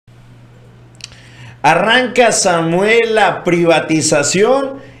Arranca Samuel la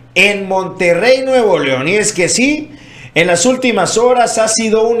privatización en Monterrey, Nuevo León. Y es que sí, en las últimas horas ha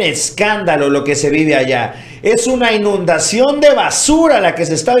sido un escándalo lo que se vive allá. Es una inundación de basura la que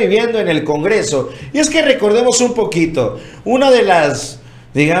se está viviendo en el Congreso. Y es que recordemos un poquito, una de las,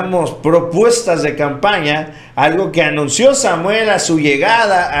 digamos, propuestas de campaña, algo que anunció Samuel a su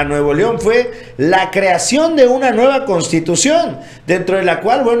llegada a Nuevo León, fue la creación de una nueva constitución, dentro de la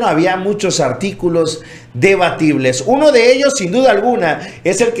cual, bueno, había muchos artículos debatibles. Uno de ellos, sin duda alguna,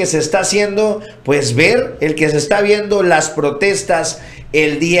 es el que se está haciendo, pues ver, el que se está viendo las protestas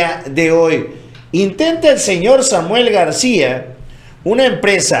el día de hoy. Intenta el señor Samuel García, una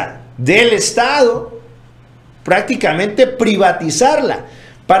empresa del Estado, prácticamente privatizarla,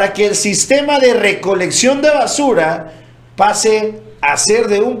 para que el sistema de recolección de basura pase a ser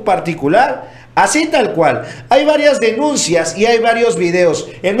de un particular, así tal cual. Hay varias denuncias y hay varios videos.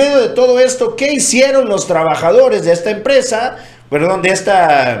 En medio de todo esto, ¿qué hicieron los trabajadores de esta empresa? Perdón,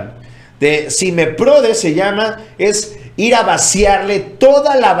 de Cimeprode se llama, es ir a vaciarle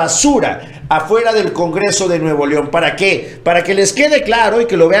toda la basura afuera del Congreso de Nuevo León. ¿Para qué? Para que les quede claro y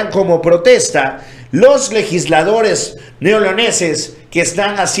que lo vean como protesta los legisladores neoleoneses que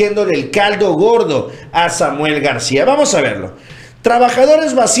están haciéndole el caldo gordo a Samuel García. Vamos a verlo.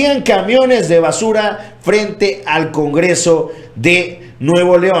 Trabajadores vacían camiones de basura frente al Congreso de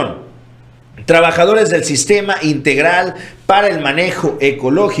Nuevo León. Trabajadores del Sistema Integral para el Manejo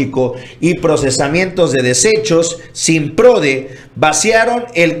Ecológico y Procesamientos de Desechos, Simprode, vaciaron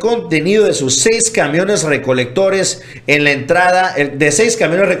el contenido de sus 6 camiones recolectores en la entrada, en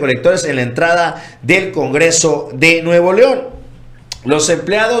la entrada del Congreso de Nuevo León. Los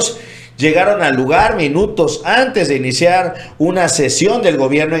empleados llegaron al lugar minutos antes de iniciar una sesión del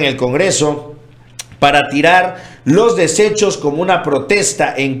gobierno en el Congreso para tirar los desechos como una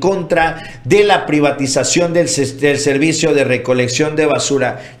protesta en contra de la privatización del servicio de recolección de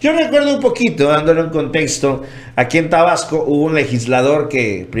basura. Yo recuerdo un poquito, dándole un contexto, aquí en Tabasco hubo un legislador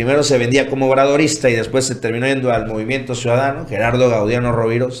que primero se vendía como obradorista y después se terminó yendo al Movimiento Ciudadano, Gerardo Gaudiano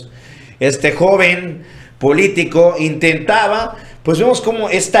Roviros. Este joven político intentaba, pues vemos como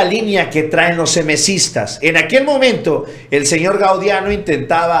esta línea que traen los emesistas. En aquel momento, el señor Gaudiano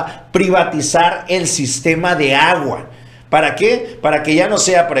intentaba privatizar el sistema de agua. ¿Para qué? Para que ya no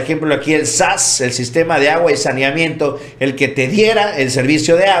sea, por ejemplo, aquí el SAS, el sistema de agua y saneamiento, el que te diera el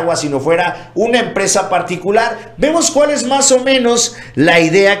servicio de agua, sino fuera una empresa particular. Vemos cuál es más o menos la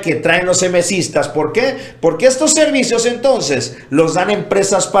idea que traen los emesistas. ¿Por qué? Porque estos servicios entonces los dan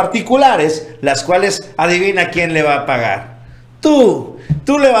empresas particulares, las cuales, adivina quién le va a pagar. Tú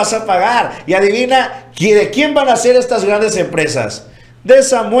le vas a pagar. Y adivina de quién van a ser estas grandes empresas. De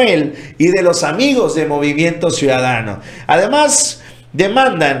Samuel y de los amigos de Movimiento Ciudadano. Además,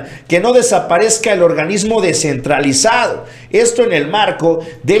 demandan que no desaparezca el organismo descentralizado. Esto en el marco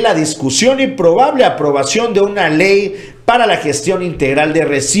de la discusión y probable aprobación de una ley para la gestión integral de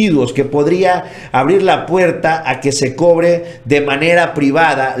residuos que podría abrir la puerta a que se cobre de manera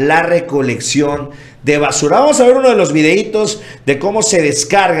privada la recolección de basura. Vamos a ver uno de los videitos de cómo se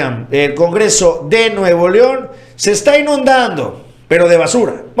descargan. El Congreso de Nuevo León se está inundando, pero de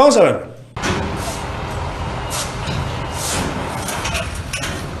basura. Vamos a verlo.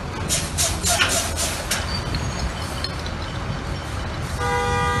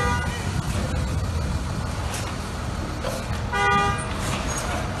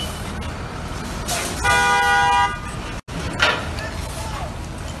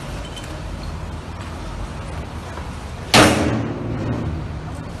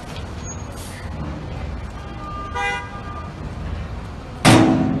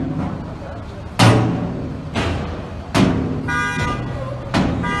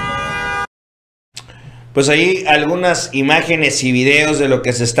 Pues ahí algunas imágenes y videos de lo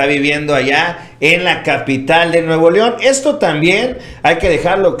que se está viviendo allá en la capital de Nuevo León. Esto también, hay que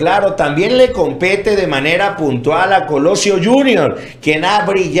dejarlo claro, también le compete de manera puntual a Colosio Jr., quien ha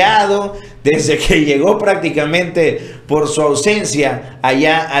brillado desde que llegó prácticamente por su ausencia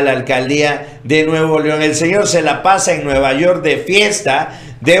allá a la alcaldía de Nuevo León. El señor se la pasa en Nueva York de fiesta,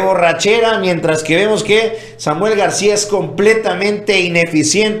 de borrachera, mientras que vemos que Samuel García es completamente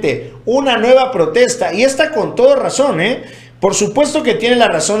ineficiente. Una nueva protesta, y esta con toda razón, Por supuesto que tiene la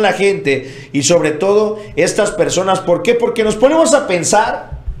razón la gente, y sobre todo estas personas. ¿Por qué? Porque nos ponemos a pensar,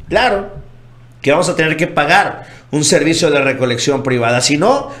 claro, que vamos a tener que pagar un servicio de recolección privada. Si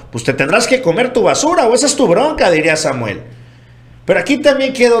no, pues te tendrás que comer tu basura, o esa es tu bronca, diría Samuel. Pero aquí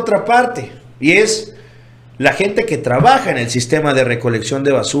también queda otra parte, y es la gente que trabaja en el sistema de recolección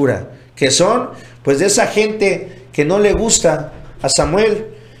de basura, que son pues de esa gente que no le gusta a Samuel,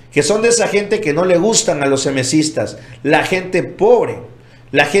 que son de esa gente que no le gustan a los emesistas, la gente pobre,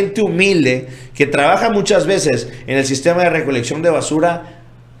 la gente humilde, que trabaja muchas veces en el sistema de recolección de basura,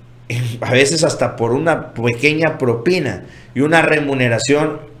 a veces hasta por una pequeña propina y una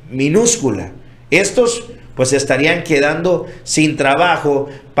remuneración minúscula. Estos pues estarían quedando sin trabajo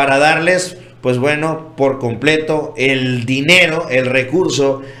para darles, pues bueno, por completo el dinero, el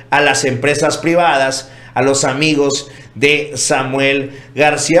recurso a las empresas privadas, a los amigos de Samuel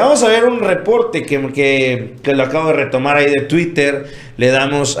García. Vamos a ver un reporte que lo acabo de retomar ahí de Twitter. Le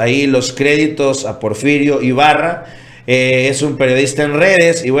damos ahí los créditos a Porfirio Ibarra. Es un periodista en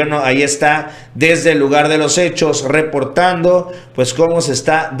redes y bueno, ahí está desde el lugar de los hechos reportando pues cómo se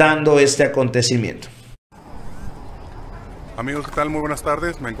está dando este acontecimiento. Amigos, ¿qué tal? Muy buenas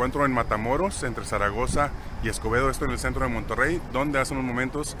tardes. Me encuentro en Matamoros, entre Zaragoza y Escobedo, esto en el centro de Monterrey, donde hace unos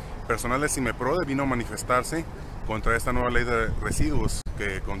momentos personal de CIMEPRODE vino a manifestarse contra esta nueva ley de residuos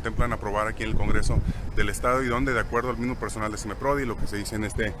que contemplan aprobar aquí en el Congreso del Estado y donde, de acuerdo al mismo personal de CIMEPRODE y lo que se dice en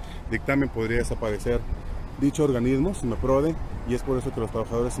este dictamen, podría desaparecer dicho organismo, CIMEPRODE, y es por eso que los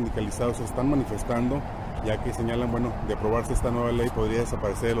trabajadores sindicalizados se están manifestando, ya que señalan, bueno, de aprobarse esta nueva ley podría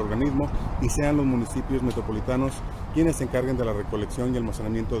desaparecer el organismo y sean los municipios metropolitanos quienes se encarguen de la recolección y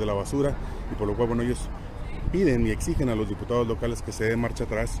almacenamiento de la basura, y por lo cual, bueno, ellos piden y exigen a los diputados locales que se den marcha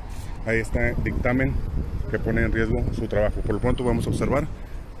atrás a este dictamen que pone en riesgo su trabajo. Por lo pronto vamos a observar,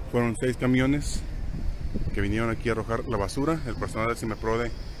 fueron 6 camiones que vinieron aquí a arrojar la basura. El personal del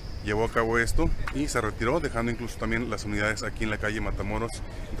CIMEPRODE llevó a cabo esto y se retiró, dejando incluso también las unidades aquí en la calle Matamoros,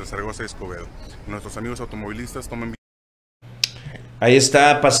 entre Zaragoza y Escobedo. Nuestros amigos automovilistas toman... Ahí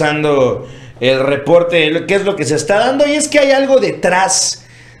está pasando el reporte, qué es lo que se está dando, y es que hay algo detrás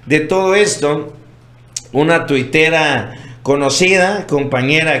de todo esto. Una tuitera conocida,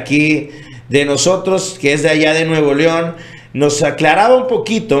 compañera aquí de nosotros, que es de allá de Nuevo León, nos aclaraba un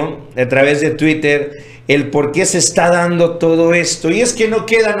poquito a través de Twitter el por qué se está dando todo esto. Y es que no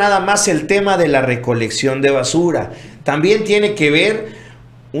queda nada más el tema de la recolección de basura. También tiene que ver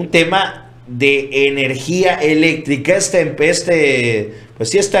un tema de energía eléctrica. Esta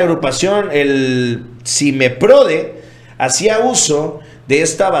agrupación, el CIMEPRODE, hacía uso de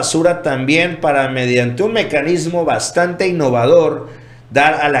esta basura también para, mediante un mecanismo bastante innovador,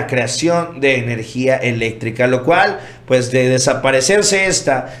 dar a la creación de energía eléctrica, lo cual, pues de desaparecerse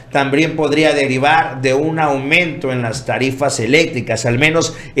esta, también podría derivar de un aumento en las tarifas eléctricas. Al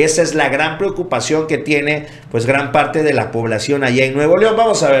menos esa es la gran preocupación que tiene pues gran parte de la población allá en Nuevo León.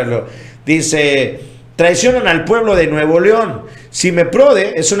 Vamos a verlo. Dice: traicionan al pueblo de Nuevo León.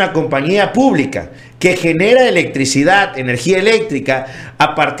 CIMEPRODE es una compañía pública que genera electricidad, energía eléctrica,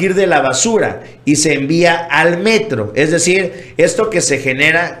 a partir de la basura y se envía al metro. Es decir, esto que se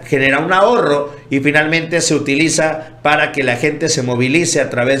genera un ahorro y finalmente se utiliza para que la gente se movilice a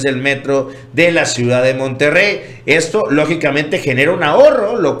través del metro de la ciudad de Monterrey. Esto lógicamente genera un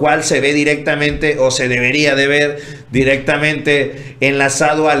ahorro, lo cual se ve directamente, o se debería de ver directamente,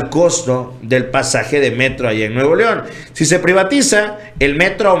 enlazado al costo del pasaje de metro allá en Nuevo León. Si se privatiza, el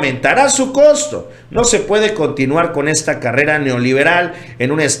metro aumentará su costo. No se puede continuar con esta carrera neoliberal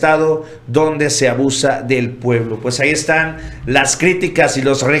en un estado donde se abusa del pueblo. Pues ahí están las críticas y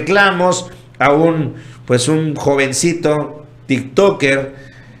los reclamos a un jovencito TikToker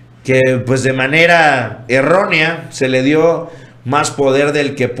que pues de manera errónea se le dio más poder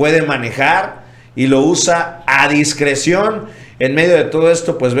del que puede manejar y lo usa a discreción. En medio de todo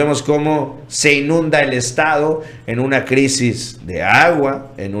esto, pues vemos cómo se inunda el estado en una crisis de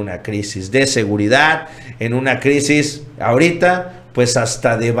agua, en una crisis de seguridad, en una crisis ahorita, pues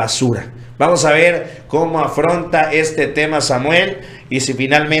hasta de basura. Vamos a ver cómo afronta este tema Samuel y si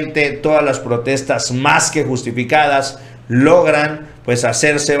finalmente todas las protestas más que justificadas logran pues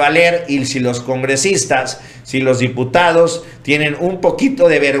hacerse valer, y si los congresistas, si los diputados tienen un poquito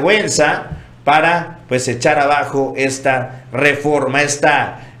de vergüenza para pues echar abajo esta reforma,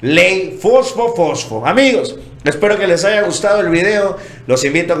 esta ley fosfo. Amigos, espero que les haya gustado el video. Los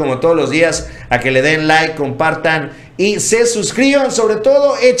invito, como todos los días, a que le den like, compartan y se suscriban. Sobre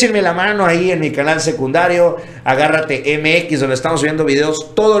todo, échenme la mano ahí en mi canal secundario Agárrate MX, donde estamos subiendo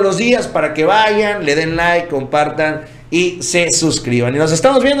videos todos los días, para que vayan, le den like, compartan y se suscriban. Y nos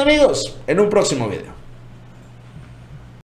estamos viendo, amigos, en un próximo video.